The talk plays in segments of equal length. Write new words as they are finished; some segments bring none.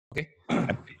Okay.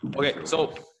 Okay.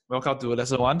 So welcome to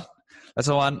lesson one.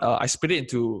 Lesson one, I split it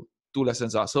into two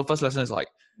lessons. So first lesson is like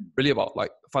really about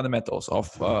like fundamentals of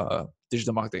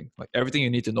digital marketing, like everything you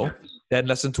need to know. Then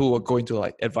lesson two will go into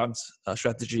like advanced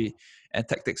strategy and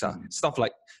tactics. Stuff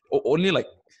like only like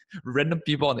random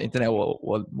people on the internet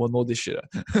will know this shit.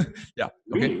 Yeah.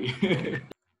 Okay. Really?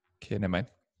 Okay. Never mind.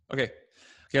 Okay.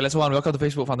 Okay, lesson one, welcome to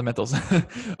Facebook fundamentals.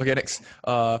 Okay, next.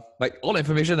 Like all the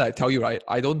information that I tell you, right?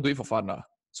 I don't do it for fun.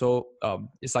 So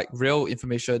it's like real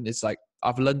information. It's like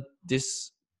I've learned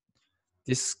this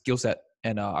skill set,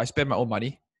 and I spend my own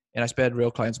money, and I spend real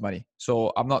clients' money.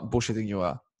 So I'm not bullshitting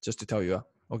you. Just to tell you.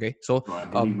 Okay. So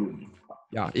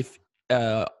yeah, if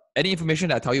any information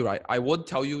that I tell you, right, I won't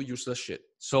tell you useless shit.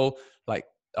 So like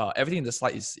everything in the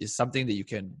slide is something that you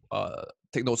can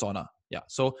take notes on. Yeah.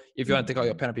 So if you want to take out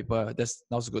your pen and paper,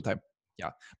 now's a good time. Yeah.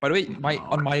 By the way,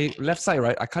 on my left side,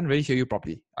 right, I can't really hear you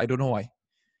properly. I don't know why.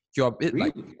 You're a bit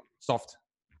like soft.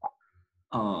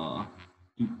 Do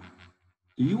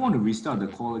you want to restart the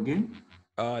call again?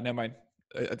 Never mind.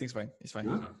 I think it's fine. It's fine.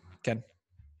 Sure. Can.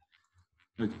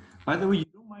 Okay. By the way, you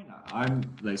don't mind I'm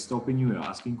like stopping you and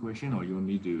asking question, or you want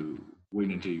me to wait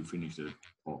until you finish the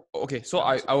call? Okay, so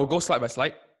I will go slide by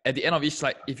slide. At the end of each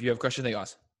slide, if you have questions that you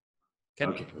ask. Can?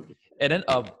 Okay. And then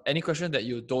any question that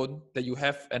you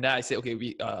have, and then I say, okay,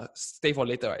 we stay for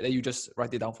later, right? Then you just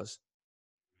write it down first.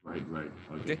 Right.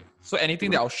 Okay. So anything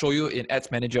that I'll show you in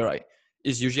Ads Manager, right,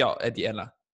 is usually out at the end.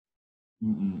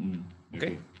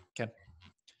 Okay. Can.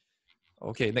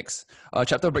 Okay, next.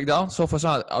 Chapter breakdown. So first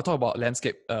one, I'll talk about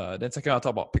landscape. Then second, I'll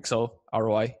talk about pixel,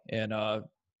 ROI, and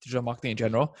digital marketing in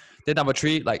general. Then number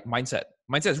three, like mindset.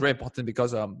 Mindset is very important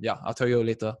because I'll tell you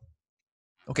later.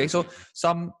 Okay, so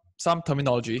some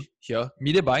terminology here.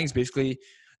 Media buying is basically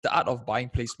the art of buying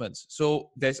placements.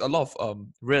 So there's a lot of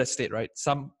real estate, right?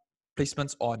 Some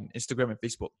placements on Instagram and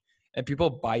Facebook, and people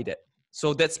buy that.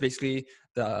 So that's basically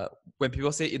when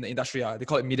people say in the industry, they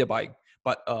call it media buying.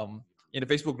 But in the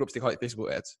Facebook groups, they call it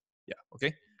Facebook ads. Yeah,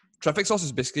 okay. Traffic source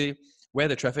is basically where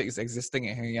the traffic is existing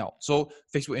and hanging out. So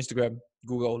Facebook, Instagram,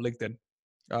 Google, LinkedIn.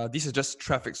 These are just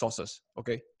traffic sources,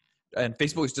 okay? And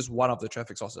Facebook is just one of the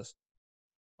traffic sources,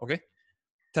 okay?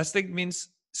 Testing means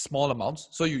small amounts.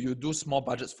 So you do small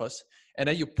budgets first, and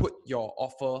then you put your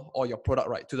offer or your product,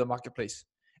 right, to the marketplace.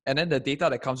 And then the data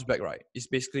that comes back, right, is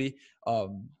basically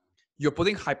you're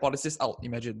putting hypothesis out,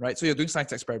 imagine, right? So you're doing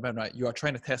science experiment, right? You are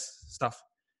trying to test stuff.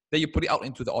 Then you put it out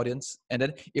into the audience. And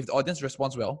then if the audience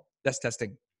responds well, that's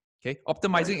testing. Okay.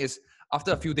 Optimizing is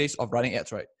after a few days of running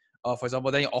ads, right? For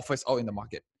example, then your offer is out in the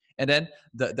market. And then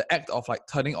the act of like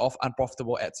turning off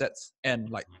unprofitable ad sets and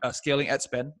like scaling ad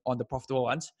spend on the profitable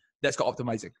ones, that's called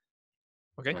optimizing.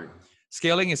 Okay. Right.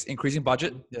 Scaling is increasing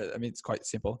budget. I mean, it's quite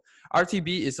simple.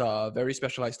 RTB is a very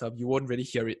specialized term. You won't really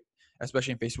hear it,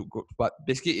 especially in Facebook group. But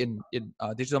basically in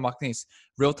digital marketing is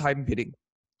real-time bidding.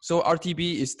 So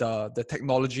RTB is the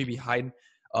technology behind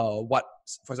what,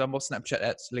 for example, Snapchat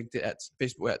ads, LinkedIn ads,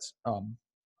 Facebook ads,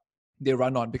 they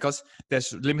run on, because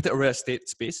there's limited real estate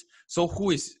space. So who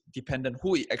is dependent?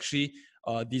 Who actually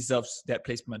deserves that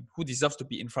placement? Who deserves to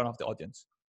be in front of the audience?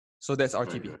 So that's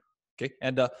RTB. Okay,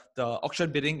 and the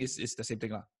auction bidding is the same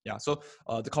thing. Yeah, so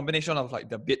the combination of like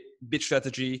the bid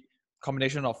strategy,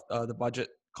 combination of the budget,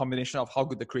 combination of how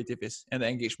good the creative is, and the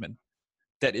engagement,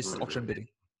 that is auction bidding.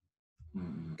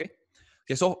 Okay.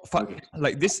 So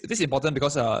like this is important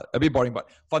because a bit boring, but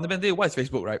fundamentally, what is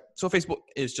Facebook, right? So Facebook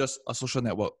is just a social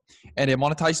network, and they're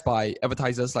monetized by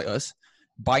advertisers like us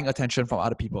buying attention from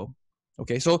other people.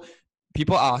 Okay, so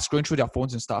people are scrolling through their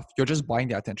phones and stuff. You're just buying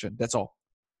their attention. That's all.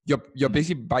 You're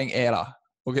basically buying air lah.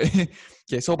 Okay.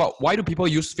 Okay. So, but why do people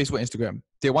use Facebook and Instagram?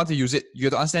 They want to use it. You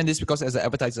have to understand this because as an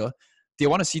advertiser, they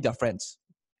want to see their friends,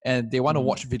 and they want to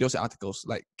watch videos and articles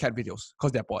like cat videos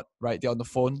because they're bored, right? They're on the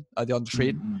phone, they're on the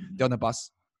train, they're on the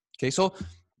bus. Okay. So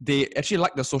they actually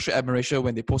like the social admiration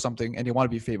when they post something and they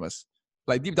want to be famous.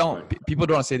 Like deep down, people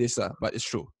don't want to say this, but it's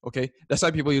true. Okay. That's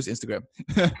why people use Instagram.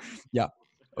 Yeah.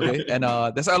 Okay. And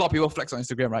that's why a lot of people flex on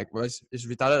Instagram, right? Well, it's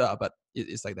retarded, but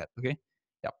it's like that. Okay.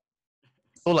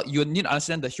 So like you need to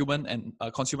understand the human and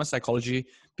consumer psychology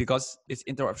because it's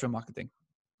interruption marketing.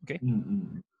 Okay.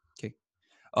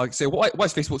 Okay. So what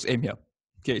is Facebook's aim here?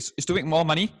 Okay, it's to make more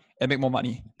money and make more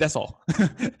money. That's all.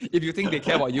 If you think they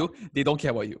care about you, they don't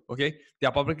care about you. Okay. They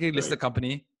are publicly listed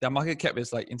company. Their market cap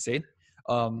is like insane.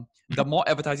 The more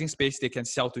advertising space they can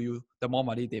sell to you, the more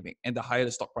money they make, and the higher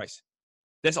the stock price.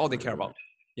 That's all they care about.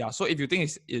 Yeah. So if you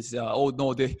think oh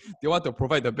no, they want to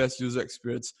provide the best user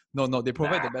experience. No, they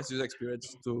provide the best user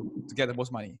experience to get the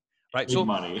most money, right? So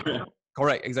money.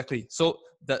 Correct, exactly. So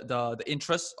the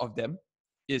interest of them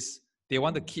is they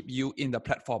want to keep you in the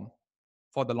platform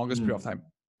for the longest period of time.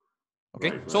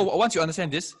 Okay. Right. So once you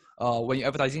understand this, when you're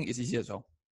advertising, it's easy as well.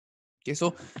 Okay.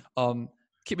 So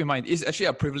keep in mind, it's actually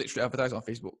a privilege to advertise on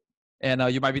Facebook.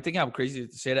 And you might be thinking I'm crazy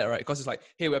to say that, right? Because it's like,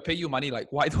 hey, we're paying you money. Like,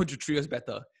 why don't you treat us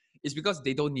better? It's because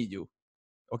they don't need you.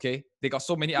 Okay. They got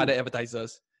so many other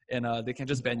advertisers, and they can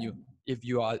just ban you if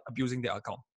you are abusing their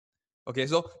account. Okay.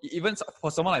 So even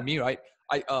for someone like me, right?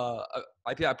 I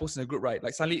post in a group, right?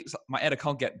 Like suddenly my ad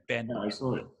account get banned. Yeah, I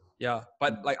saw it. Yeah.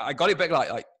 But like I got it back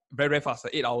like very, very fast,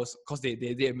 like 8 hours, because they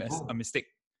did a mistake.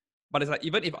 But it's like,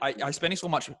 even if I spending so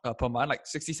much per month, like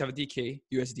 60, 70K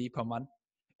USD per month,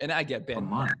 and then I get banned.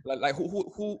 Like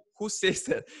who says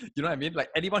that? You know what I mean? Like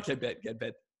anyone can get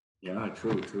banned. Yeah,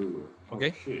 true.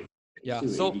 Okay. Shit. Yeah.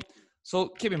 So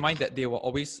keep in mind that they will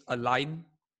always align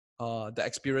the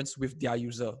experience with their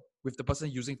user, with the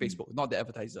person using Facebook, not the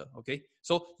advertiser. Okay.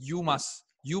 So you must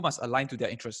align to their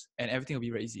interests, and everything will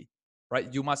be very easy,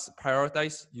 right? You must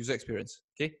prioritize user experience.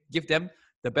 Okay. Give them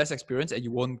the best experience, and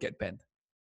you won't get banned.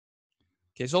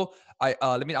 Okay, so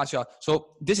let me ask you.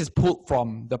 So this is pulled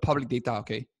from the public data.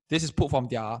 Okay, this is pulled from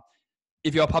their.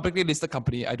 If you're a publicly listed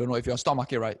company, I don't know if you're a stock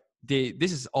market, right?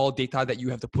 This is all data that you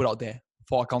have to put out there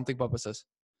for accounting purposes.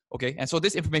 Okay, and so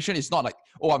this information is not like,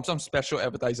 oh, I'm some special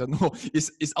advertiser. No,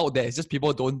 it's out there. It's just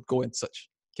people don't go and search.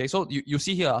 Okay, so you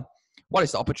see here, what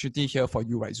is the opportunity here for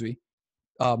you, right, Zui?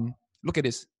 Look at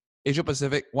this. Asia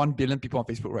Pacific, 1 billion people on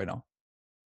Facebook right now.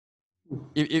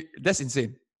 That's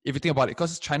insane if you think about it,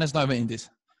 because China's not even in this.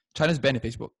 China's banned in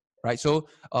Facebook, right? So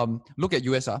look at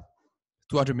US,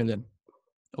 200 million.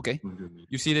 Okay,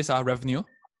 you see this revenue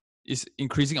is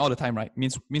increasing all the time, right?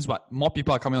 Means what? More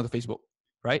people are coming onto Facebook,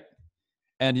 right?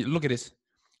 And you look at this.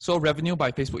 So revenue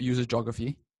by Facebook user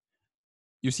geography.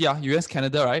 You see, US,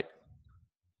 Canada, right?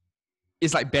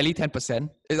 It's like barely 10%.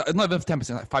 It's not even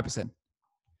 10%, like 5%.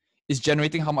 It's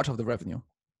generating how much of the revenue?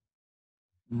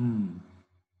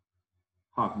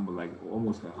 Half, like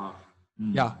almost a half.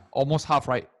 Yeah, almost half,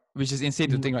 right? Which is insane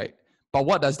to think, right? But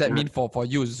what does that mean for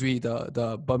you, Zui,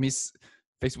 the Burmese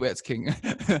Facebook ads king?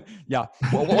 Yeah,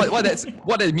 what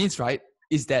that means, right,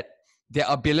 is that there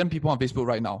are 1 billion people on Facebook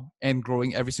right now and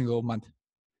growing every single month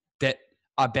that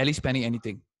are barely spending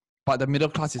anything. But the middle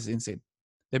class is insane.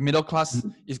 The middle class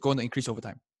is going to increase over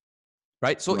time,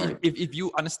 right? So if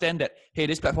you understand that, hey,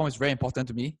 this platform is very important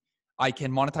to me, I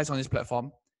can monetize on this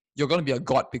platform, you're going to be a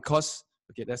god because,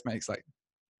 okay, that's my next slide.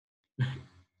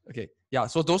 Okay, yeah,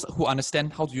 so those who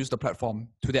understand how to use the platform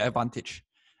to their advantage,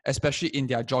 especially in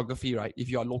their geography, right? If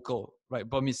you are local, right?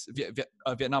 Burmese,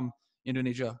 Vietnam,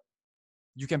 Indonesia,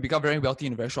 you can become very wealthy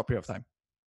in a very short period of time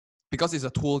because it's a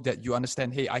tool that you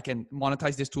understand, hey, I can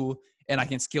monetize this tool and I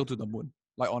can scale to the moon,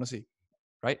 like honestly,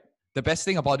 right? The best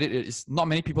thing about it is not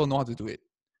many people know how to do it,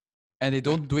 and they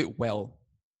don't do it well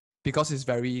because it's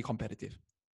very competitive.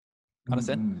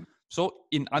 Understand? So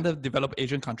in underdeveloped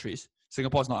Asian countries,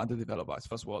 Singapore is not underdeveloped, but it's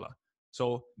first world.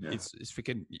 So it's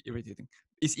freaking irritating.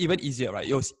 It's even easier, right?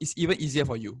 It's even easier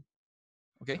for you.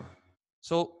 Okay.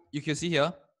 So you can see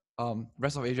here,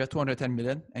 rest of Asia, 210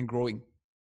 million and growing,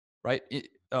 right?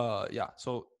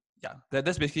 So yeah,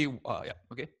 that's basically,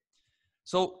 okay.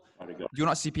 So do you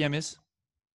know what CPM is?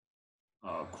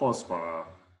 Cost per,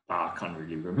 I can't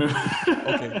really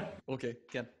remember. Okay,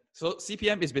 can. So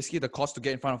CPM is basically the cost to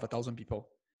get in front of 1,000 people,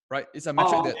 right? It's a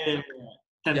metric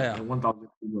that 1,000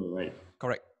 people, right?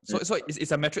 Correct. So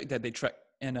it's a metric that they track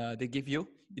and they give you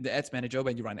in the ads manager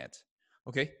when you run ads.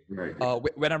 Okay. Right.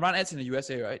 When I run ads in the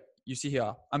USA, right? You see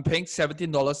here, I'm paying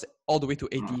 $17 all the way to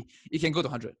 80. It can go to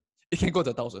 100. It can go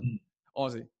to 1,000.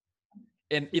 Honestly.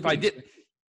 And if I did,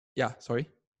 sorry.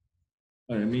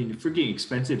 I mean, freaking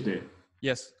expensive there.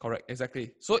 Yes, correct,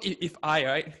 exactly. So if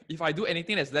I do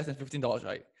anything that's less than $15,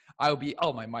 right, I'll be out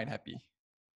of my mind happy.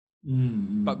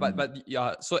 But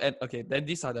yeah, so okay, then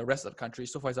these are the rest of the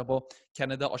countries. So for example,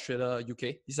 Canada, Australia,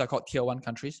 UK, these are called tier 1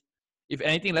 countries. If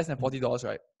anything less than $40,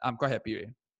 right, I'm quite happy.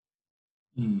 Right?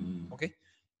 Okay.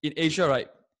 In Asia, right,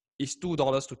 it's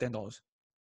 $2 to $10.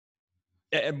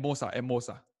 At most.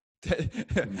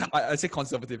 I say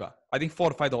conservative. I think $4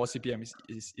 to $5 CPM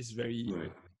is very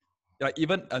like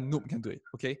even a noob can do it.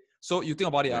 Okay. So you think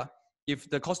about it, if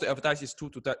the cost to advertise is 2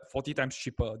 to 40 times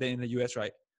cheaper than in the US,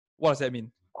 right? What does that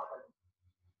mean?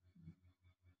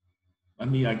 I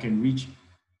mean, I can reach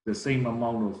the same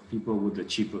amount of people with the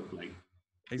cheaper,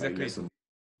 Exactly,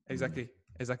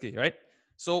 right?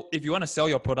 So if you want to sell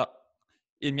your product,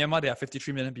 in Myanmar, there are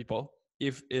 53 million people.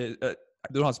 If I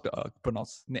don't know how to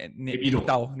pronounce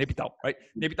Naypyidaw, right?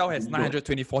 Naypyidaw has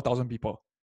 924,000 people,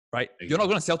 right? You're not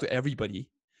going to sell to everybody,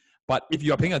 but if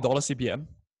you are paying $1 CPM,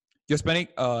 you're spending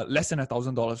less than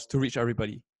 $1,000 to reach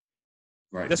everybody.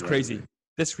 Right. That's crazy. Right.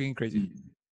 That's freaking crazy.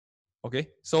 Okay,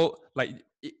 so like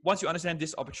once you understand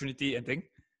this opportunity and thing,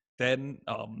 then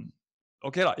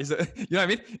okay lah. Is it you know what I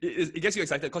mean? It gets you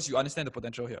excited because you understand the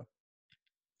potential here.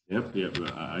 Yep.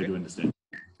 I do understand.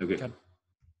 Okay. Can.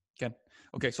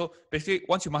 Okay, so basically,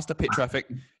 once you master paid traffic,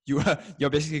 you're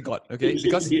basically God. Okay,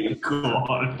 because Yeah, go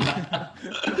on.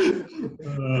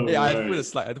 hey, I had to Right. put a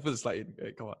slide. I had to put a slide in.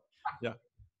 Okay, come on.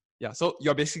 Yeah. So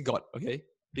you're basically God. Okay,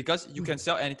 because you can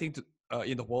sell anything to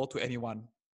in the world to anyone.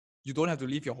 You don't have to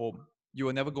leave your home. You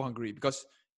will never go hungry because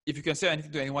if you can sell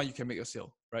anything to anyone, you can make a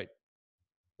sale, right?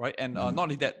 Right, and not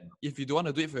only that, if you don't want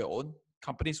to do it for your own,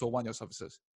 companies will want your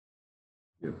services.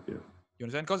 Yep. You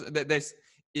understand? Because there's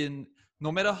in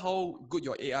no matter how good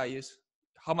your AI is,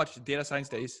 how much data science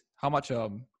there is, how much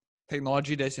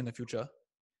technology there is in the future,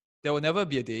 there will never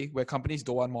be a day where companies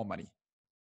don't want more money.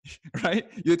 Right?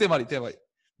 You think about it.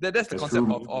 That's the That's concept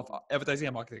true. of advertising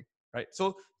and marketing, right?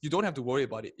 So you don't have to worry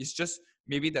about it. It's just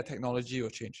maybe the technology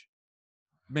will change.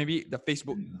 Maybe the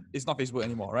Facebook is not Facebook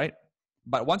anymore, right?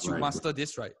 But once you master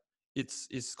this, right,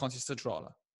 it's consistent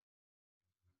throughout.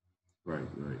 Right.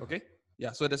 Okay?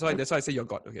 Yeah, so that's why I say you're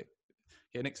God. Okay,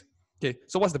 next. Okay,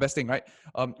 so what's the best thing, right?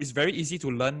 It's very easy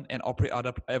to learn and operate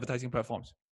other advertising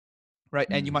platforms, right?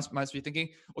 And you must be thinking,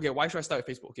 okay, why should I start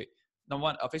with Facebook? Okay, number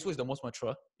one, Facebook is the most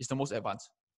mature, it's the most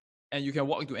advanced, and you can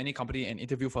walk into any company and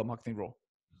interview for a marketing role.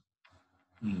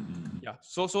 Yeah,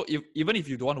 so even if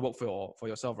you don't want to work for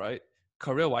yourself, right,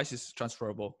 career-wise is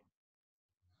transferable.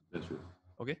 That's true.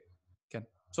 Okay, can.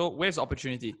 So where's the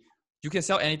opportunity? You can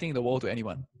sell anything in the world to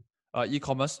anyone.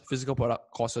 E-commerce, physical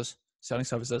product, courses, selling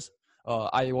services.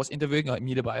 I was interviewing a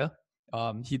media buyer.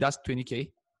 He does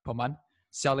 20K per month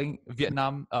selling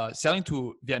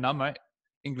to Vietnam, right?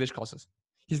 English courses.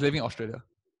 He's living in Australia.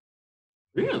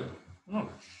 Really? Oh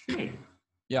shit.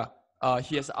 Yeah.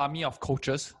 He has an army of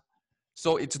coaches.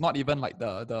 So it's not even like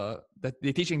the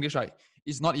they teach English, right?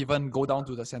 It's not even go down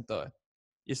to the center.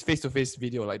 It's face-to-face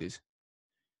video like this.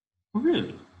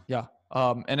 Really? Yeah.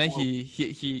 And then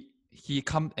he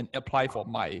come and apply for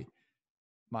my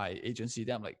agency.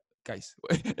 Then I'm like, guys,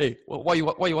 hey, what you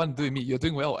want to do with me? You're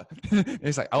doing well. And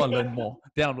it's like, I want to learn more.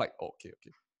 Then I'm like, oh, okay.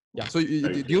 Yeah. So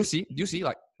do you see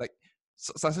like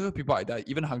successful people like that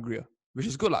even hungrier, which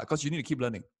is good lah, because you need to keep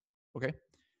learning. Okay.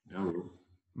 Yeah,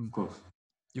 of course.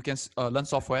 You can learn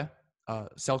software,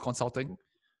 sell consulting,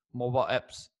 mobile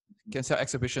apps, can sell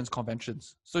exhibitions,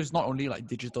 conventions. So it's not only like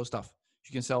digital stuff.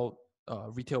 You can sell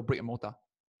retail, brick and mortar,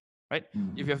 right?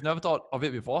 If you have never thought of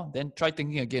it before, then try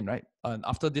thinking again, right? And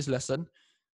after this lesson,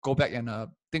 go back and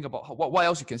think about what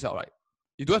else you can sell, right?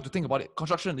 You don't have to think about it.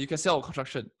 Construction, you can sell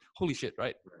construction. Holy shit,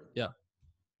 right? Yeah.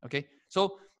 Okay.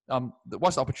 So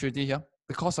what's the opportunity here?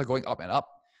 The costs are going up and up.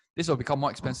 This will become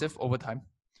more expensive over time.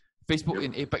 Facebook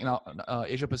in APAC now,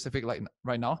 Asia Pacific, like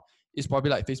right now, is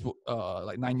probably like Facebook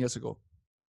like 9 years ago,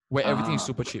 where everything is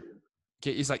super cheap.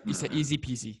 Okay, it's like it's an easy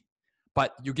peasy.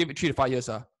 But you give it 3 to 5 years,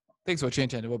 things will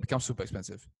change and it will become super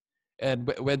expensive.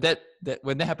 And when that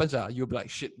happens, you'll be like,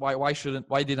 shit, why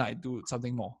didn't I do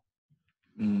something more?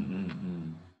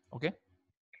 Okay?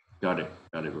 Got it,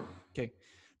 bro. Okay.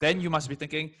 Then you must be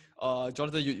thinking,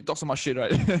 Jonathan, you talk so much shit,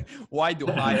 right? Why do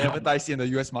I advertise in the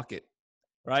US market?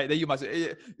 Right? Then you must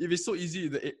say, if it's so easy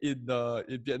in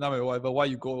Vietnam or whatever, why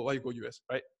you go US,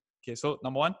 right? Okay, so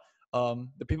number one,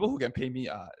 the people who can pay me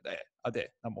are there.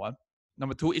 Number one.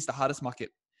 Number two, it's the hardest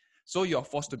market. So you're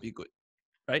forced to be good,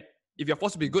 right? If you're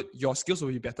forced to be good, your skills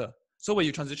will be better. So when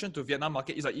you transition to Vietnam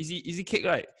market, it's like easy cake,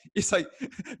 right? It's like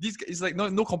it's like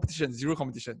no competition, zero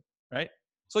competition, right?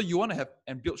 So you want to have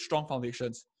and build strong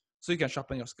foundations so you can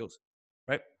sharpen your skills,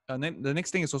 right? And then the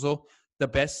next thing is also the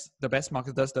best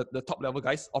marketers, the top level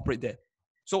guys operate there.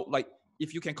 So like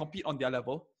if you can compete on their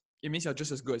level, it means you're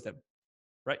just as good as them,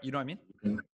 right? You know what I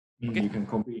mean? You can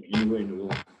compete anywhere in the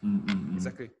world.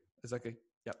 Exactly.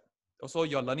 Yeah. Also,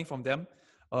 you're learning from them,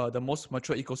 the most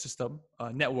mature ecosystem,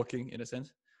 networking in a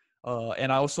sense.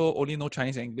 And I also only know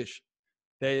Chinese and English.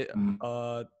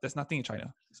 There's nothing in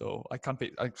China, so I can't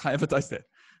advertise that.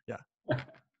 Yeah.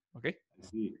 Okay. I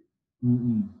see.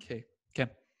 Okay. Can.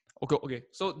 Okay.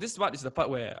 So this part is the part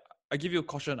where I give you a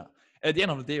caution. At the end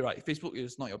of the day, right? Facebook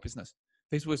is not your business.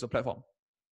 Facebook is a platform.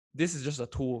 This is just a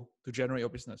tool to generate your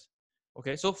business.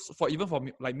 Okay. So for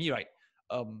me, like me, right?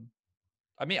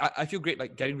 I mean, I feel great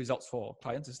like getting results for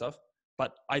clients and stuff,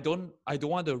 but I don't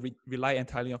want to rely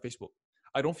entirely on Facebook.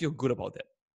 I don't feel good about that.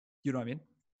 You know what I mean?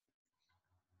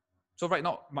 So right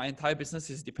now, my entire business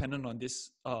is dependent on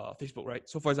this Facebook, right?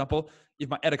 So for example, if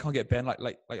my ad account get banned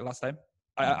like last time,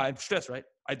 I'm stressed, right?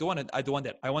 I don't want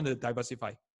that. I want to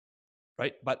diversify,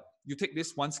 right? But you take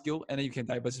this one skill and then you can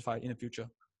diversify in the future.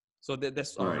 So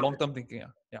that's long-term thinking.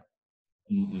 Yeah.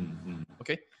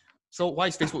 Okay. So why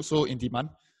is Facebook so in demand?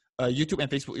 YouTube and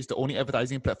Facebook is the only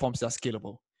advertising platforms that are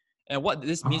scalable. And what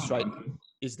this means, right,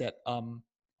 is that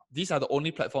these are the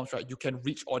only platforms, right, you can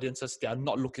reach audiences that are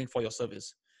not looking for your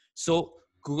service. So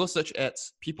Google search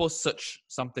ads, people search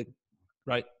something,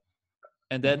 right?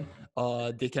 And then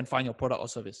they can find your product or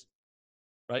service,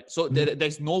 right? So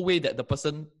there's no way that the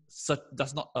person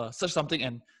does not search something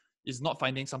and is not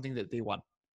finding something that they want,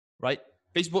 right?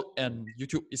 Facebook and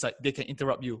YouTube is like they can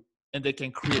interrupt you and they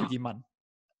can create demand.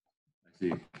 I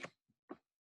see.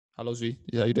 Hello, Zui.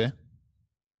 Are you there?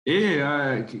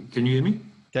 Yeah. Can you hear me?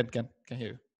 Can hear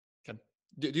you. Can.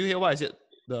 Do you hear what I said?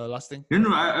 The last thing?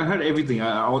 No, I heard everything.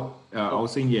 I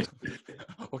was saying yes.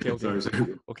 Okay. Sorry.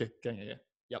 Okay, can hear.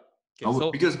 Yep. Okay,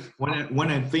 so because when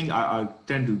I think, I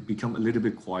tend to become a little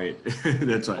bit quiet.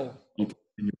 That's why. Oh.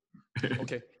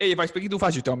 Okay. Hey, if I'm speaking too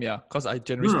fast, you tell me, because I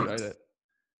generally speak like that.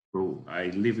 Bro, I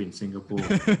live in Singapore.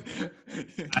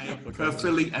 I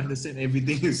perfectly understand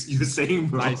everything you're saying,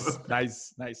 bro.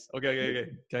 Nice. Okay.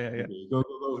 Go.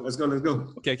 Let's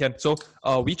go. Okay, Ken. So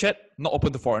WeChat not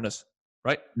open to foreigners,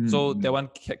 right? So that one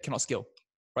cannot scale,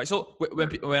 right? So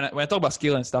when I talk about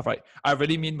scale and stuff, right, I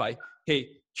really mean by, hey,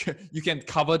 you can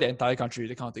cover the entire country,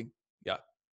 that kind of thing. Yeah.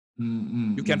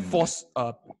 You can force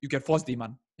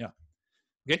demand. Yeah.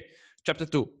 Okay. Chapter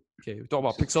 2. Okay, we talk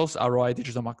about pixels, ROI,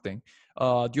 digital marketing.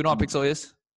 Do you know what pixel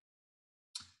is?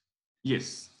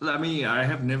 Yes. I mean, I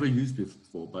have never used it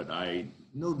before, but I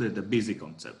know the basic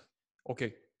concept.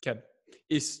 Okay, Ken.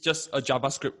 It's just a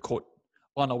JavaScript code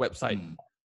on a website,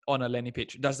 on a landing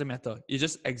page. It doesn't matter. It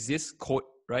just exists code,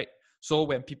 right? So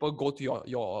when people go to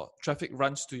your traffic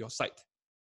runs to your site,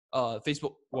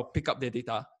 Facebook will pick up their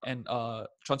data and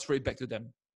transfer it back to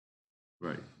them.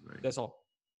 Right. That's all.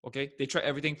 Okay. They track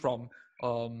everything from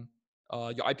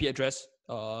your IP address,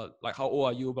 like how old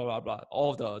are you, blah blah blah,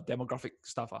 all of the demographic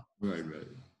stuff. Right.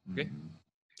 Okay.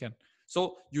 Can.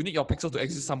 So you need your pixel to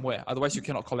exist somewhere. Otherwise, you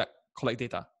cannot collect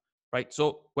data, right?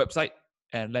 So website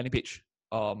and landing page.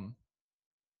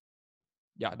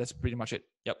 Yeah, that's pretty much it.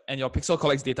 Yep. And your pixel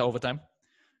collects data over time.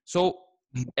 So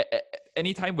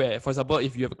anytime where, for example,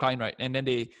 if you have a client, right, and then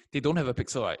they don't have a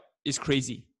pixel, right, it's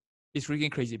crazy. It's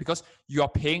freaking crazy because you are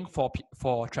paying for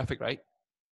traffic, right?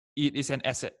 It is an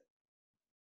asset,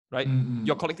 right?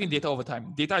 You're collecting data over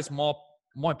time. Data is more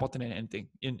important than anything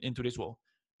in today's world,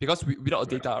 because without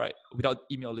data, right, without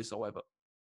email lists or whatever,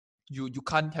 you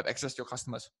can't have access to your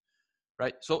customers,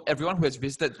 right? So everyone who has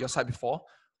visited your site before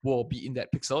will be in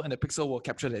that pixel, and the pixel will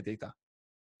capture their data,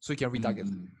 so you can retarget.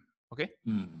 Okay.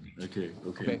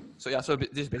 Okay. So yeah, so this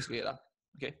is basically it.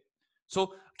 Okay.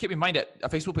 So keep in mind that a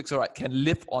Facebook pixel, right, can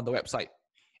live on the website,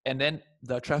 and then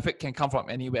the traffic can come from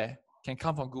anywhere. Can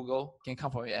come from Google, can come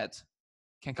from your ads,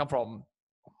 can come from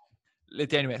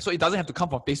literally anywhere. So it doesn't have to come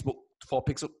from Facebook for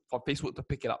Facebook to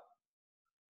pick it up.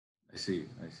 I see.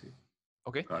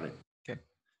 Okay. Got it.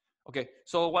 Okay.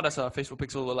 So what does a Facebook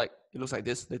pixel look like? It looks like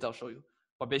this. Later I'll show you.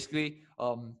 But basically,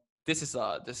 this is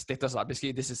the status.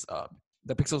 Basically, this is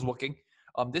the pixel's working.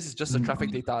 This is just the traffic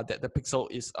data that the pixel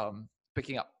is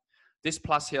picking up. This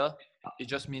plus here, it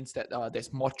just means that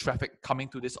there's more traffic coming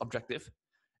to this objective,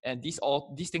 and these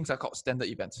things are called standard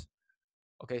events.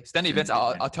 Okay, standard events.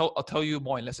 I'll tell you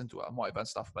more in lesson 2, more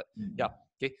advanced stuff. But yeah,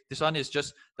 okay. This one is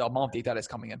just the amount of data that's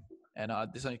coming in, and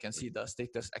this one you can see the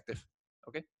status active.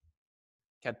 Okay.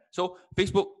 Okay. So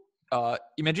Facebook,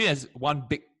 imagine as one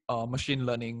big machine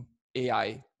learning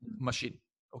AI machine.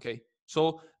 Okay.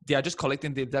 So they are just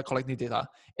collecting data,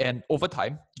 and over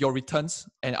time, your returns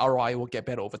and ROI will get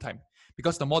better over time,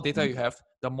 because the more data you have,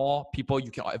 the more people you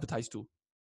can advertise to.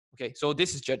 Okay. So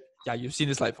this is just, you've seen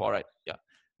this slide before, right?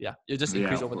 Yeah. You just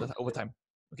increase over time.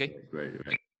 Okay. Right.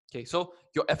 Okay. So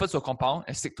your efforts will compound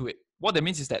and stick to it. What that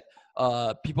means is that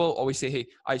people always say, "Hey,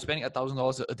 I'm spending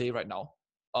 $1,000 a day right now.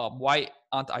 Why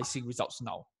aren't I seeing results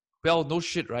now?" Well, no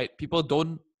shit, right? People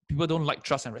don't like,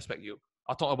 trust, and respect you.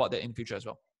 I'll talk about that in the future as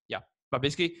well. Yeah, but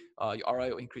basically, your ROI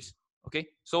will increase. Okay,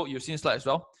 so you've seen the slide as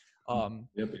well.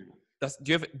 Yep.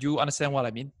 Do you understand what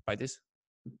I mean by this?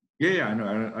 Yeah.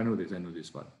 I know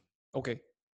this part. Okay,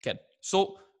 Ken.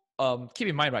 So keep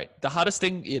in mind, right? The hardest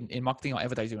thing in marketing or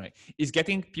advertising, right, is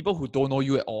getting people who don't know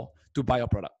you at all to buy your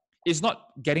product. It's not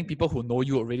getting people who know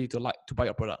you already to buy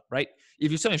your product, right?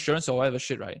 If you sell insurance or whatever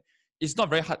shit, right, it's not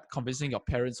very hard convincing your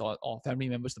parents or family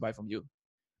members to buy from you.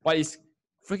 But it's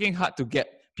freaking hard to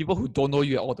get people who don't know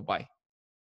you at all to buy.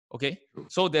 Okay?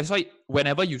 So that's why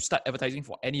whenever you start advertising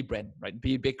for any brand, right,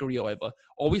 be it bakery or whatever,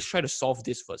 always try to solve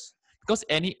this first. Because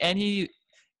any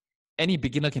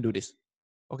beginner can do this.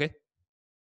 Okay?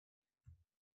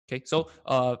 Okay, so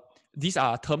these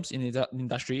are terms in the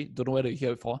industry. Don't know whether you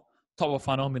hear it before. Top of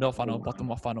funnel, middle of funnel,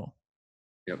 bottom of funnel.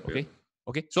 Yep. Okay.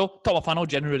 Okay, so top of funnel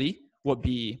generally would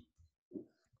be,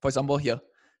 for example, here,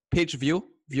 page view,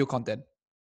 view content.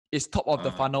 Is top of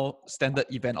the funnel standard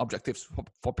event objectives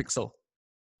for Pixel.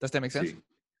 Does that make sense? See.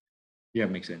 Yeah,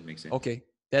 makes sense. Makes sense. Okay.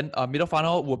 Then middle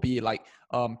funnel would be like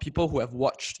people who have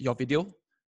watched your video,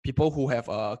 people who have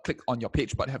clicked on your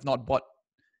page but have not bought.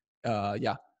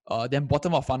 Then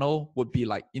bottom of funnel would be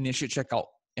like initiate checkout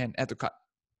and add to cart.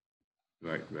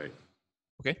 Right. Right.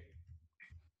 Okay.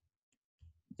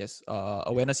 Yes.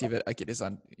 Awareness event. Okay, this is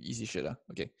an easy shit.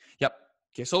 Okay. Yep.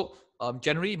 Okay. So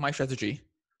generally my strategy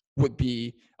would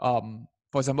be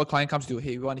for example, client comes to,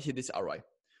 hey, we want to hit this ROI.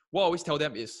 What I always tell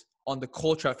them is on the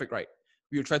cold traffic, right?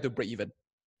 We will try to break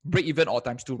even or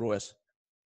times 2 ROAS.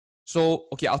 So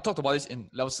okay, I'll talk about this in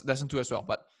lesson 2 as well.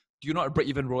 But do you know what break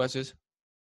even ROAS is?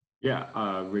 Yeah.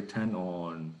 Return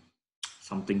on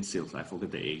something sales. I forgot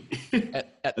the A.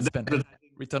 Ad spend.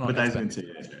 Return on ad spend.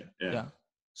 Yeah.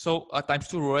 So times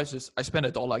 2 ROAS is I spend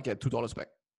 $1, I get $2 back.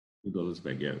 $2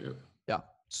 back. Yeah. Yeah. Yeah.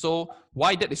 So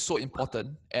why that is so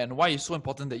important, and why it's so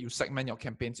important that you segment your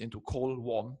campaigns into cold,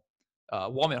 warm.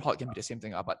 Warm and hot can be the same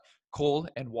thing, but cold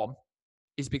and warm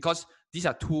is because these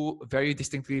are two very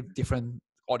distinctly different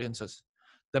audiences.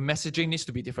 The messaging needs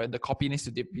to be different, the copy needs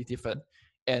to be different,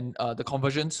 and the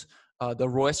conversions, the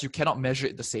ROAS, you cannot measure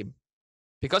it the same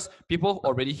because people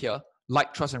already here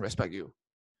like, trust, and respect you.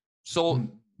 So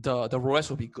the ROAS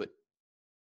will be good,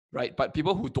 right? But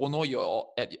people who don't know you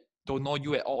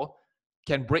at all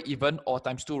can break even or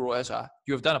times 2 ROAS.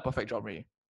 You have done a perfect job already.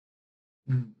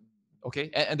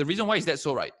 Okay, and the reason why is that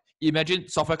so, right? Imagine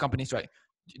software companies, right?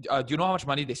 Do you know how much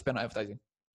money they spend on advertising?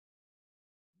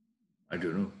 I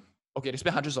don't know. Okay, they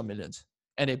spend hundreds of millions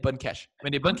and they burn cash.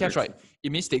 When they burn cash, right,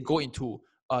 it means they go into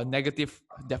a negative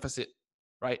deficit,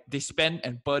 right? They spend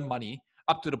and burn money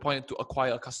up to the point to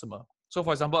acquire a customer. So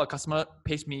for example, a customer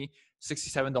pays me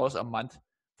 $67 a month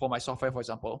for my software, for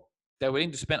example. They're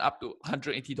willing to spend up to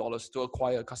 $180 to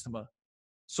acquire a customer.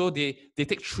 So they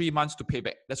take 3 months to pay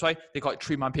back. That's why they call it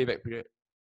 3-month payback period.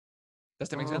 Does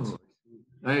that make sense?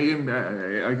 I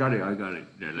got it.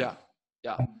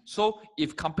 Yeah. So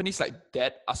if companies like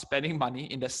that are spending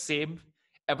money in the same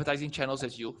advertising channels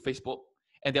as you, Facebook,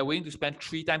 and they're willing to spend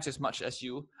 3 times as much as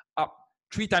you, up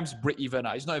 3 times break even.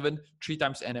 It's not even 3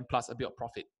 times and then plus a bit of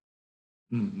profit.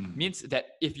 Means that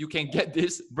if you can get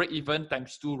this break even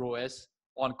times 2 ROAS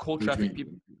on cold traffic,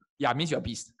 people, means you're a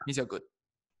beast. Means you're good.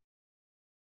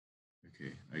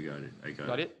 Okay, I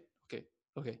got it.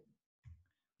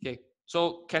 Okay.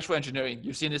 So cash flow engineering,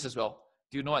 you've seen this as well.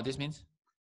 Do you know what this means?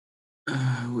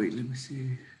 Wait, let me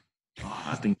see.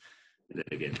 I think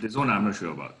again. This one I'm not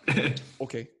sure about.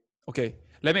 Okay.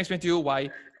 Let me explain to you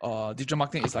why digital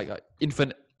marketing is like an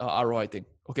infinite ROI thing.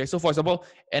 Okay. So for example,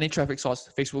 any traffic source,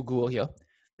 Facebook, Google here,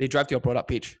 they drive to your product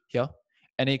page here,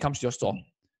 and then it comes to your store.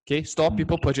 Okay. Store,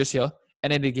 people purchase here,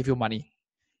 and then they give you money.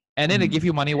 And then they give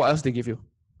you money. What else they give you?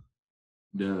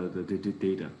 The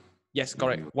data. Yes,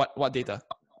 correct. What data?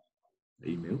 The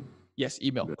email. Yes,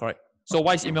 email. Correct. So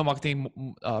why is email marketing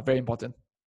very important?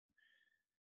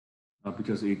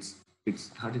 Because it's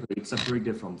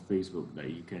separated from Facebook. That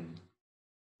you can,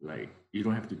 you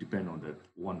don't have to depend on that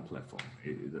one platform.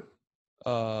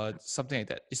 Something like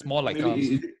that. It's more like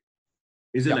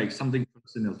is it like something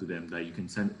personal to them that you can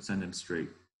send them straight?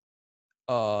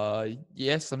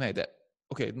 Yes, something like that.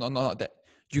 Okay, no, not that.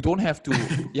 You don't have to.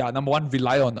 Number one,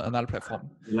 rely on another platform.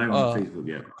 Rely on Facebook.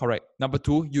 Yeah. Correct. Number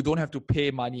two, you don't have to pay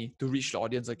money to reach the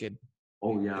audience again.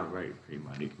 Oh yeah, right. Pay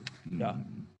money. Yeah.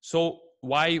 So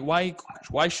why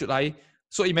should I?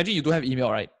 So imagine you don't have email,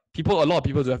 right? A lot of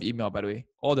people don't have email, by the way.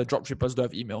 All the dropshippers don't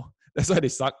have email. That's why they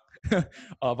suck.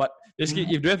 But basically,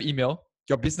 if you don't have email,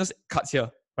 your business cuts here,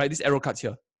 right? This arrow cuts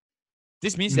here.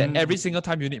 This means that every single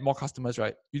time you need more customers,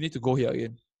 right? You need to go here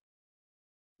again.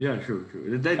 Yeah, true.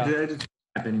 That is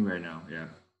happening right now. Yeah.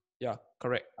 Yeah,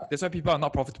 correct. That's why people are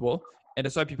not profitable, and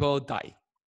that's why people die.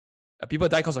 People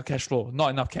die because of cash flow,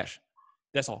 not enough cash.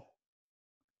 That's all.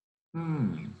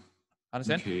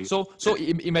 Understand? Okay. So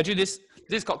imagine this.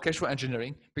 This is called cash flow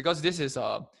engineering because this is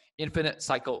a infinite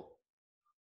cycle.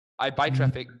 I buy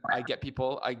traffic, I get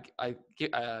people,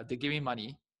 they give me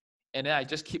money, and then I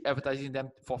just keep advertising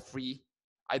them for free.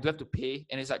 I don't have to pay,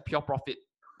 and it's like pure profit.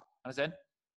 Understand?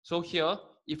 So here,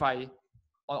 if I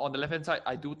on the left hand side,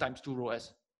 I do times 2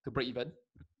 ROAS to break even,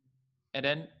 and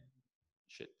then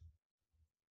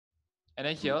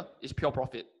here is pure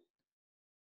profit.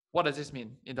 What does this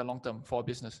mean in the long term for a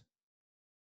business?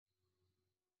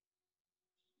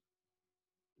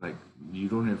 Like you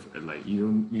don't have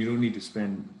you don't need to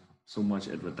spend so much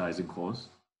advertising costs.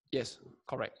 Yes,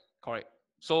 correct.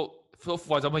 So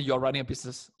for example, you're running a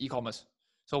business, e-commerce.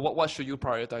 So what should you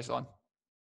prioritize on?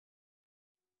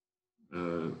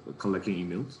 collecting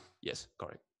emails. Yes,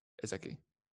 correct. Exactly.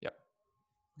 Yep.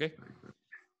 Okay.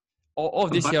 All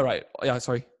of this But here, right? Yeah,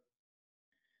 sorry.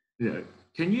 yeah,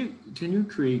 can you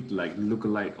create like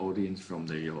lookalike audience from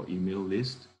your email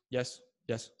list? Yes,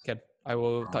 yes, can. I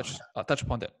will touch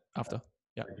upon that after.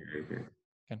 Yeah, Okay.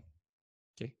 can.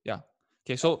 Okay, yeah.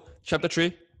 Okay, so chapter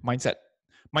 3, mindset.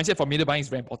 Mindset for media buying is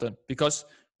very important because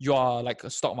you are like a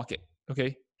stock market.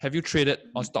 Okay, have you traded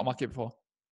on stock market before?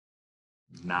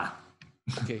 Nah.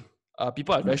 Okay,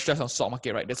 people are very stressed on stock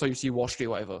market, right? That's why you see Wall Street,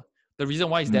 whatever. The reason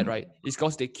why is that, right, is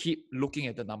because they keep looking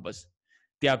at the numbers.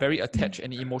 They are very attached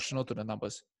and emotional to the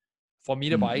numbers. For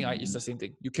media buying, right, it's the same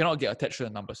thing. You cannot get attached to the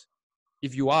numbers.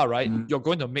 If you are, right, you're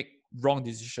going to make wrong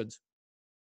decisions.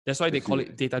 That's why I they call see.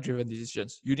 it data-driven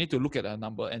decisions. You need to look at a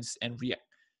number and react.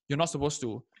 You're not supposed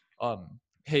to,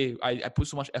 hey, I put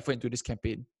so much effort into this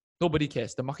campaign. Nobody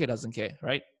cares. The market doesn't care,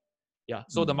 right? Yeah.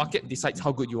 So the market decides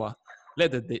how good you are.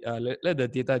 Let the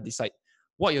data decide.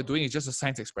 What you're doing is just a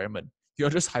science experiment. You're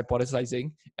just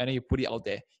hypothesizing and then you put it out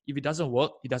there. If it doesn't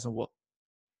work, it doesn't work.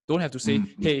 Don't have to say,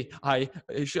 hey, I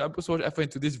should I put so much effort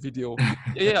into this video.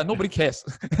 Yeah, nobody cares.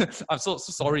 I'm so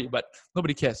sorry, but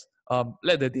nobody cares.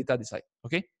 Let the data decide.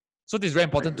 Okay. So this is very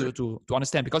important to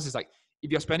understand because it's like if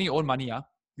you're spending your own money,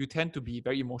 you tend to be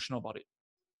very emotional about it.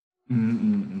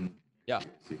 Yeah.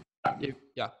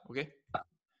 Okay.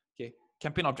 Okay.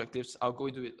 Campaign objectives. I'll go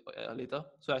into it later.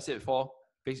 So I said before,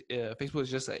 Facebook is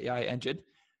just an AI engine.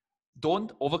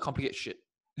 Don't overcomplicate shit.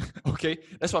 Okay,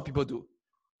 that's what people do.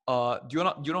 Do you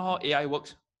know how AI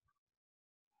works?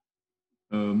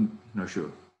 Not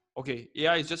sure. Okay,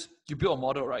 AI is just you build a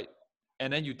model, right?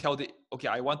 And then you tell it, okay,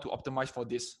 I want to optimize for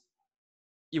this.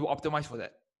 It will optimize for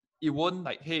that. It won't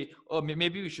like, hey,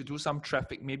 maybe we should do some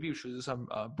traffic. Maybe we should do some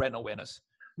brand awareness.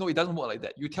 No, it doesn't work like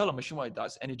that. You tell the machine what it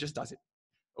does, and it just does it.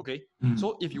 Okay.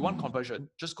 So if you want conversion,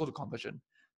 just go to conversion.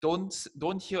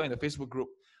 Don't hear in the Facebook group,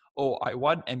 oh, I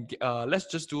want and let's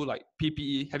just do like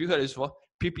PPE. Have you heard this before?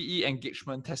 PPE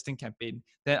engagement testing campaign.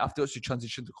 Then afterwards you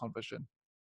transition to conversion.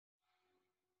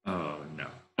 No.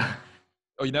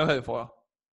 Oh, you never heard it before?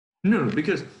 No,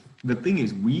 because the thing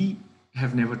is, we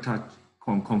have never touched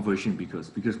conversion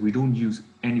because we don't use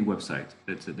any website.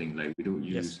 That's the thing. Like we don't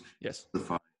use yes.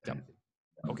 Shopify. Yeah.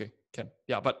 Okay, can.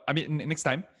 Yeah, but I mean next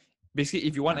time, basically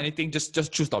if you want anything, just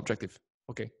choose the objective.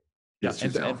 Okay. Yeah,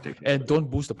 and don't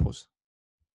boost the post.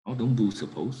 Oh, don't boost the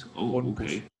post. Oh, Don't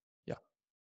okay. boost. Yeah.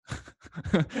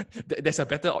 There's a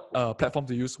better platform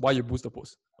to use while you boost the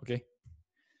post. Okay.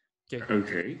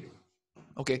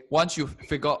 Okay. Once you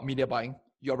figure out media buying,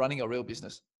 you're running a real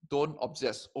business. Don't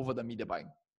obsess over the media buying.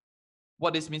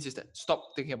 What this means is that stop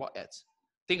thinking about ads.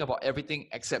 Think about everything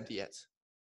except the ads.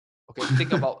 Okay.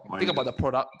 Think about the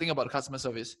product. Think about the customer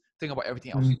service. Think about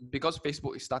everything else. Because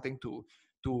Facebook is starting to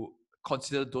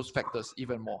consider those factors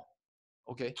even more.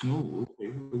 Okay. Oh,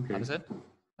 okay. Understand?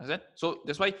 So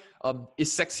that's why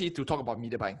it's sexy to talk about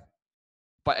media buying,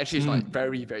 but actually it's not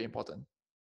very, very important.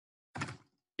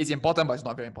 It's important, but it's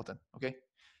not very important. Okay.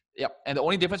 Yeah. And the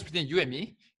only difference between you and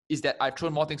me is that I've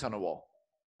thrown more things on the wall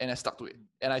and I stuck to it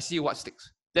and I see what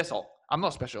sticks. That's all. I'm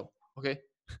not special. Okay.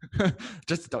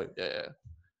 Just to tell you. Yeah.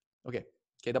 Okay.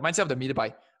 The mindset of the media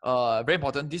buy. Very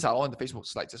important. These are all on the Facebook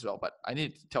slides as well. But I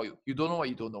need to tell you, you don't know what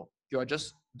you don't know. You are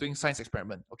just doing science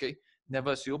experiment. Okay.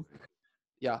 Never assume.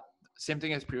 Yeah. Same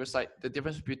thing as previous slide. The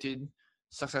difference between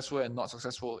successful and not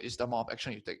successful is the amount of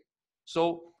action you take.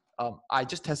 So I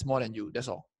just test more than you. That's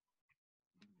all.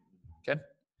 Okay.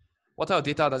 What type of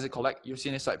data does it collect? You've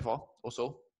seen this slide before.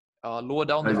 Also, lower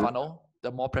down the funnel,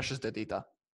 the more precious the data.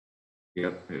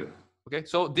 Yep. Okay.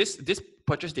 So this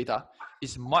purchase data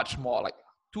is much more like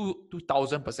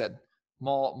 2,000%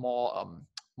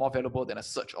 more valuable than a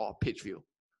search or a page view.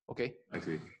 Okay. I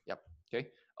see. Yep. Okay.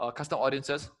 Custom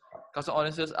audiences. Custom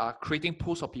audiences are creating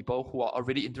pools of people who are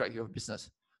already interacting with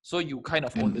business. So you kind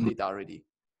of own the data already.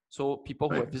 So people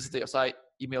who have visited your site,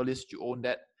 email list, you own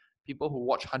that. People who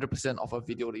watch 100% of a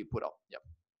video that you put out. Yep.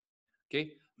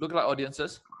 Okay. Lookalike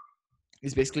audiences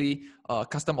is basically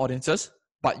custom audiences,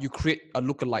 but you create a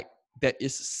lookalike that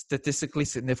is statistically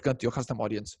significant to your custom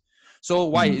audience. So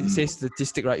why it says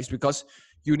statistic, right, is because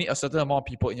you need a certain amount of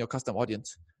people in your custom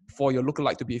audience for your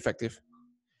lookalike to be effective.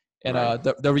 And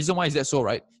the reason why is that so,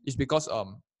 right, is because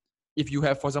if you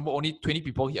have, for example, only 20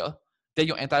 people here, then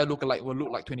your entire lookalike will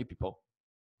look like 20 people.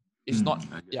 It's not,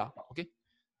 okay.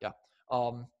 Yeah.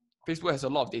 Facebook has a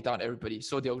lot of data on everybody,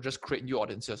 so they'll just create new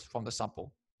audiences from the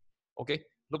sample. Okay.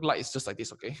 Lookalike is just like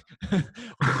this, okay?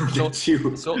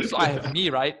 So I have me,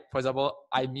 right? For example,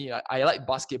 I like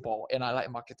basketball and I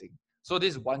like marketing. So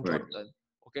this is one Jonathan.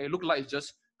 Okay. Lookalike is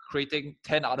just creating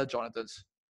 10 other Jonathans.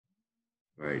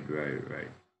 Right.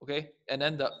 Okay, and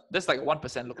then that's like 1%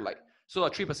 lookalike. So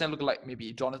a 3% lookalike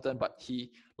maybe Jonathan, but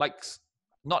he likes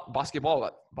not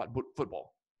basketball but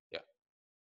football. Yeah.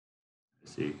 I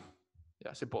see.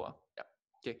 Yeah, simple. Yeah.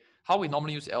 Okay. How we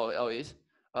normally use LLA is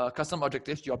custom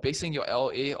objectives. You are basing your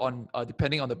LLA on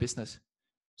depending on the business.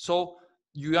 So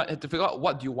you have to figure out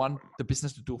what do you want the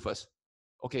business to do first.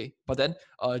 Okay, but then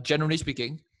generally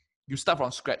speaking, you start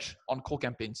from scratch on core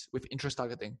campaigns with interest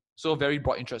targeting. So very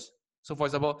broad interest. So for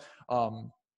example,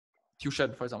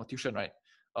 tuition, right?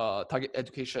 Target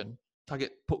education,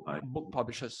 target book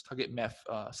publishers, target math,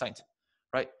 science,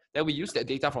 right? Then we use that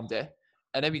data from there,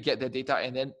 and then we get the data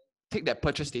and then take that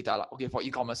purchase data. Okay, for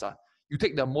e-commerce, you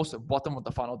take the most bottom of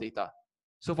the funnel data.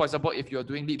 So for example, if you're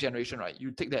doing lead generation, right,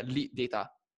 you take that lead data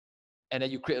and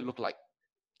then you create a lookalike.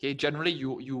 Okay, generally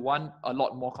you want a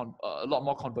lot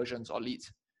more conversions or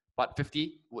leads, but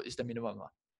 50 is the minimum.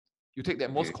 You take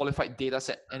that most qualified data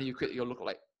set and you create your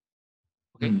lookalike.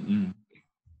 Okay.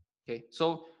 Okay.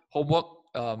 So homework,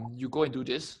 you go and do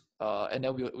this, and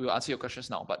then we'll answer your questions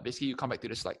now. But basically, you come back to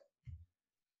this slide.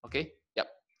 Okay. Yep.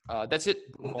 That's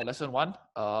it for lesson 1.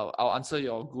 I'll answer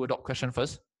your Google Doc question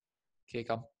first. Okay,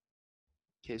 come.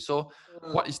 Okay, so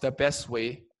what is the best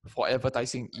way for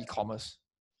advertising e-commerce?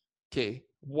 Okay,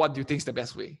 what do you think is the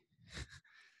best way?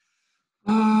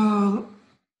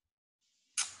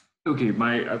 Okay,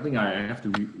 I think I have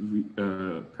to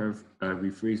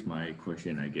rephrase my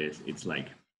question. I guess it's like,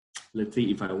 let's say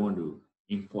if I want to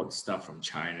import stuff from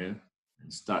China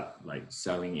and start like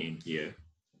selling in here,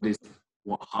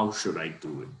 how should I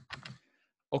do it?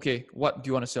 Okay, what do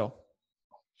you want to sell?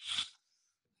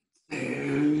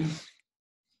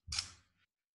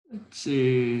 Let's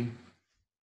say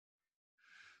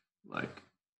like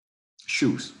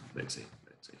shoes. Let's say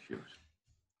shoes.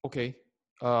 Okay.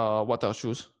 What are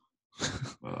shoes?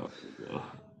 Oh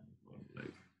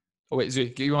wait,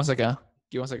 Zui, give me 1 second.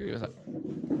 Give me 1 second.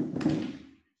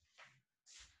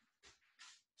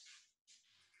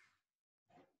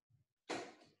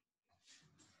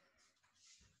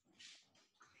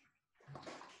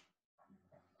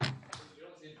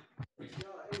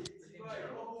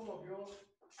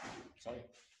 Sorry.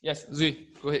 Yes, Zui,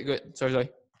 go ahead. Sorry.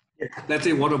 Let's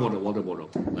say water bottle.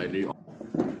 Like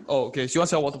oh, okay. So you want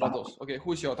to sell water bottles. Okay,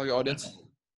 who is your target audience?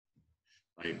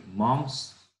 Like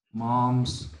moms,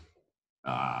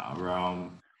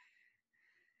 around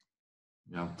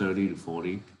 30 to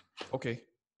 40. Okay,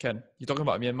 Ken, you're talking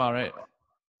about Myanmar, right?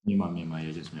 Myanmar,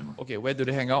 yeah, just Myanmar. Okay, where do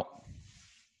they hang out?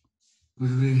 Where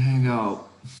do they hang out?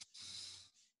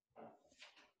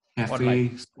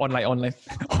 Cafe. Online.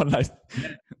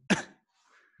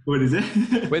 What is it?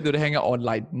 Where do they hang out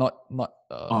online? Not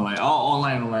online. Oh,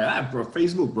 online. Bro,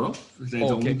 Facebook, bro. That's the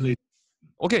only place.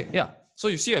 Okay, yeah. So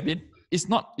you see what I mean? It's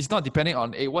not depending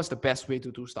on what's the best way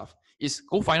to do stuff. It's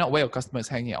go find out where your customer is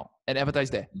hanging out and advertise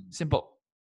there. Simple.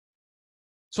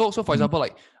 So for example,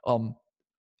 like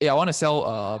I want to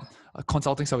sell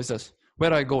consulting services.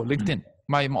 Where do I go? LinkedIn.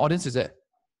 My audience is there.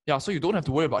 Yeah, so you don't have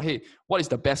to worry about, hey, what is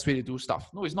the best way to do stuff?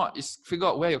 No, it's not. It's figure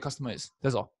out where your customer is.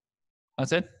 That's all.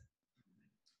 Understand?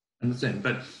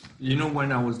 But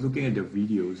when I was looking at the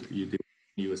videos,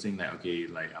 you were saying like, okay,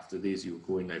 like after this you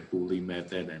go in like bully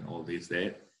method and all this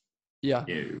that. Yeah.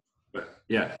 But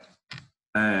yeah.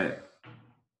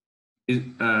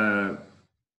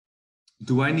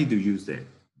 Do I need to use that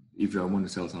if I want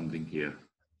to sell something here,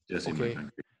 just in my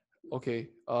country? Okay.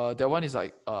 That one is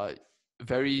like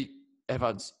very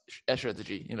advanced ad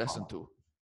strategy in lesson 2.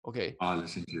 Okay.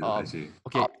 Lesson 2. I see.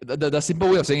 Okay. The simple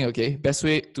way of saying it, okay, best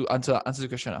way to answer the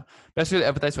question. Best way to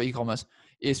advertise for e-commerce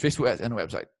is Facebook ads and a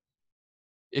website.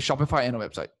 It's Shopify and a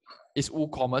website. It's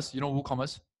WooCommerce. You know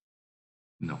WooCommerce?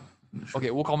 No. Sure. Okay,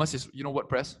 WooCommerce is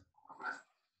WordPress.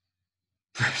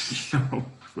 No.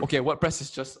 Okay, WordPress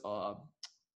is just like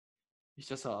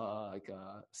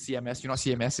a CMS. You know what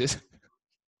CMS is?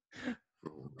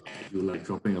 You're like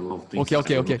dropping a lot of things.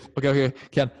 Okay.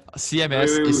 Ken,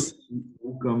 CMS is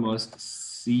WooCommerce,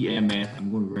 CMS.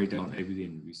 I'm going to write down everything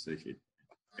and research it.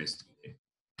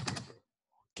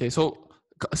 Okay, so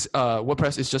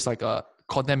WordPress is just like a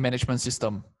content management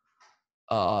system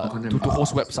to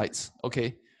host websites.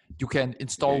 Okay, you can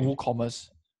install WooCommerce.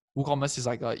 WooCommerce is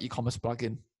like an e-commerce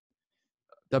plugin.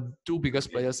 The 2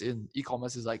 biggest players in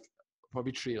e-commerce is like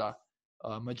probably 3 lah.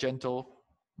 Magento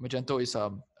is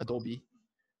Adobe,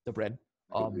 the brand.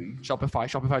 Shopify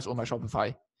is owned by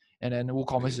Shopify, and then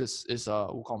WooCommerce is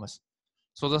WooCommerce.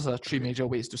 So those are 3 major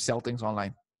ways to sell things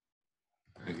online.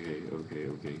 Okay.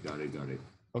 Got it.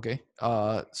 Okay.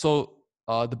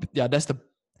 That's the,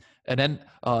 and then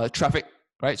traffic,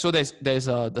 right? So there's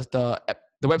the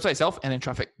website itself and then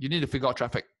traffic. You need to figure out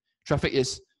traffic. Traffic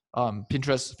is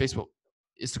Pinterest, Facebook,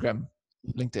 Instagram,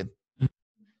 LinkedIn.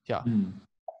 Yeah. Mm.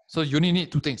 So you only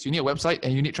need two things. You need a website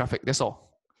and you need traffic. That's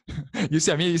all. You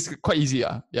see, I mean, it's quite easy.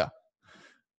 Yeah.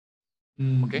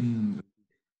 Okay.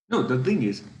 No, the thing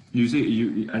is, you say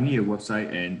I need a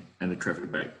website and a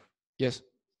traffic back. Yes.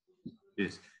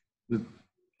 Yes.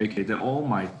 Okay. All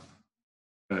my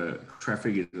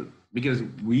traffic is because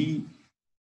we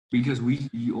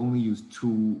only use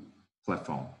two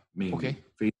platforms mainly. Okay.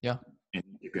 Facebook Yeah. and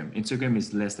Instagram. Instagram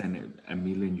is less than a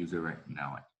million users right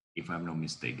now, if I'm not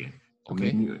mistaken. So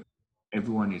Okay. mainly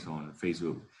everyone is on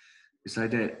Facebook.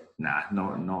 Besides that,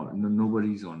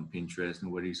 nobody's on Pinterest.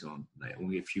 Nobody's on, like,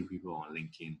 only a few people on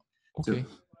LinkedIn. Okay.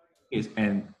 So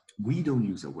and we don't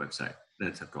use a website.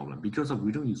 That's a problem. Because of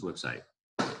we don't use website,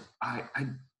 I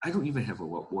don't even have a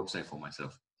website for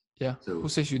myself. Yeah. So who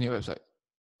says you need a website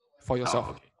for yourself?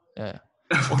 okay. Yeah.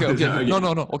 Okay.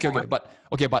 No.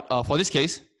 Okay. But for this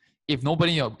case, if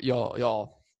nobody in your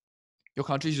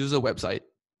country uses a website,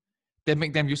 then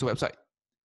make them use a website.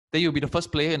 Then you'll be the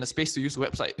first player in the space to use the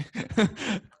website,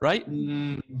 right?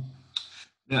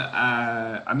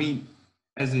 Yeah, I mean,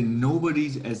 as in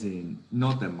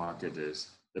not the marketers,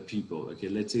 the people. Okay,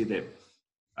 let's say that.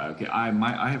 Okay, I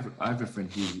have a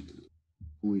friend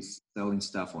who is selling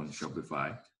stuff on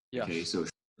Shopify. Yeah. Okay, so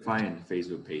Shopify and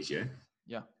Facebook page. Yeah.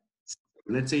 Yeah.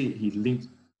 Let's say he linked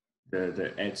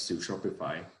the ads to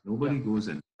Shopify. Nobody goes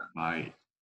and buy it.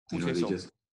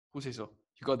 Who says so?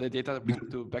 You got the data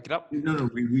to back it up? No,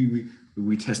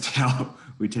 we test it out.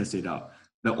 We test it out.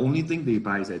 The only thing they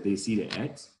buy is that they see the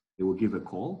ads, they will give a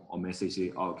call or message,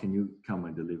 say, "Oh, can you come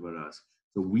and deliver us?"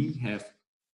 So we have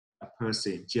a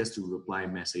person just to reply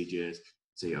messages,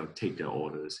 say, "I'll take the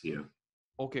orders here."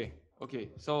 Okay.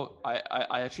 So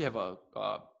I actually have a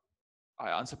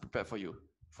answer prepared for you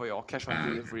for your cash on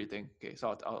delivery thing. Okay,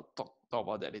 so I'll talk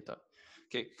about that later.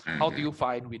 Okay, how do you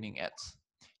find winning ads?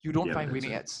 You don't find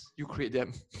winning ads. You create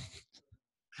them.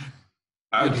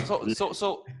 Okay.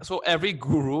 So every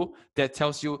guru that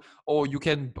tells you, oh, you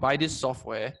can buy this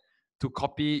software to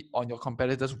copy on your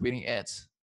competitors' winning ads,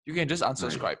 you can just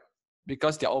unsubscribe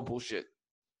because they're all bullshit.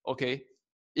 Okay,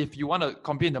 if you want to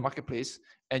compete in the marketplace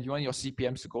and you want your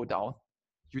CPMs to go down,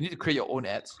 you need to create your own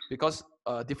ads because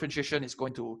differentiation is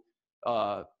going to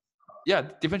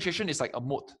differentiation is like a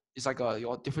moat. It's like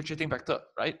your differentiating factor,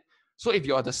 right? So if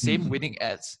you are the same winning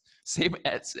ads, same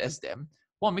ads as them,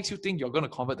 what makes you think you're going to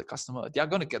convert the customer? They are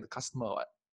going to get the customer. What?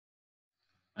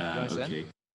 You understand? Okay.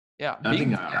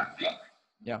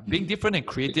 Yeah. Being different and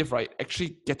creative, right,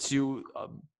 actually gets you,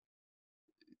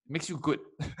 makes you good.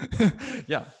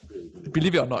 Yeah.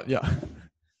 Believe it or not. Yeah.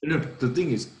 No, the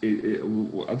thing is,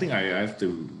 I think I have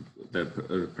to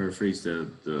paraphrase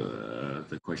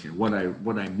the question. What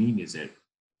I mean is that,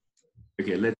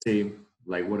 okay, let's say,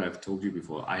 like what I've told you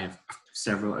before, I have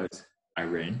several ads I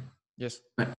ran. Yes.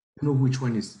 But I don't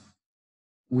know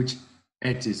which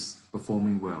ad is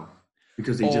performing well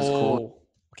because they just call.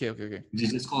 Okay. They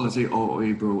just call and say, "Oh,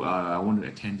 hey, bro, I want to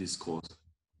attend this course."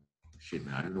 Shit,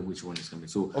 man, I don't know which one is coming.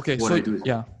 So I do is,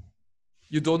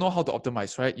 you don't know how to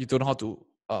optimize, right? You don't know how to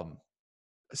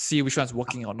see which one's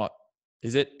working or not.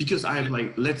 Is it? Because I have,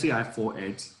 like, let's say I have 4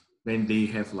 ads, then they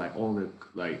have like all the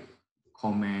like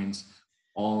comments,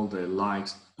 all the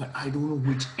likes, but I don't know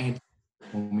which ad is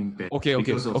performing better. Okay. Don't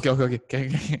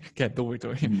worry.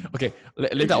 Okay,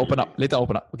 later open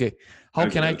up. Okay, how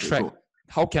can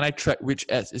I track which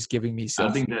ads is giving me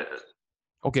sales? I think that.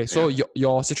 Okay, so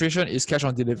your situation is cash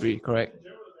on delivery, correct?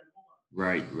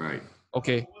 Right.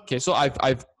 Okay. So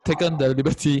I've taken the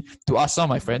liberty to ask some of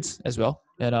my friends as well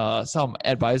and some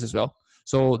ad buyers as well.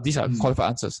 So these are qualified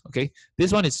answers. Okay,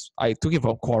 this one is I took it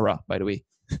from Quora, by the way.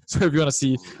 So if you want to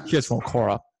see, here's from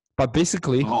Quora. But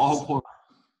basically,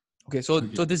 okay, so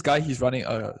this guy, he's running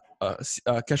a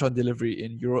cash on delivery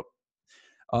in Europe.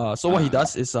 So what he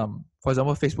does is for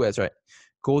example, Facebook ads, right?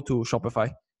 Go to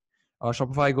Shopify.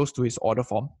 Shopify goes to his order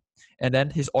form, and then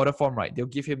his order form, right? They'll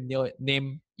give him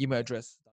name, email address.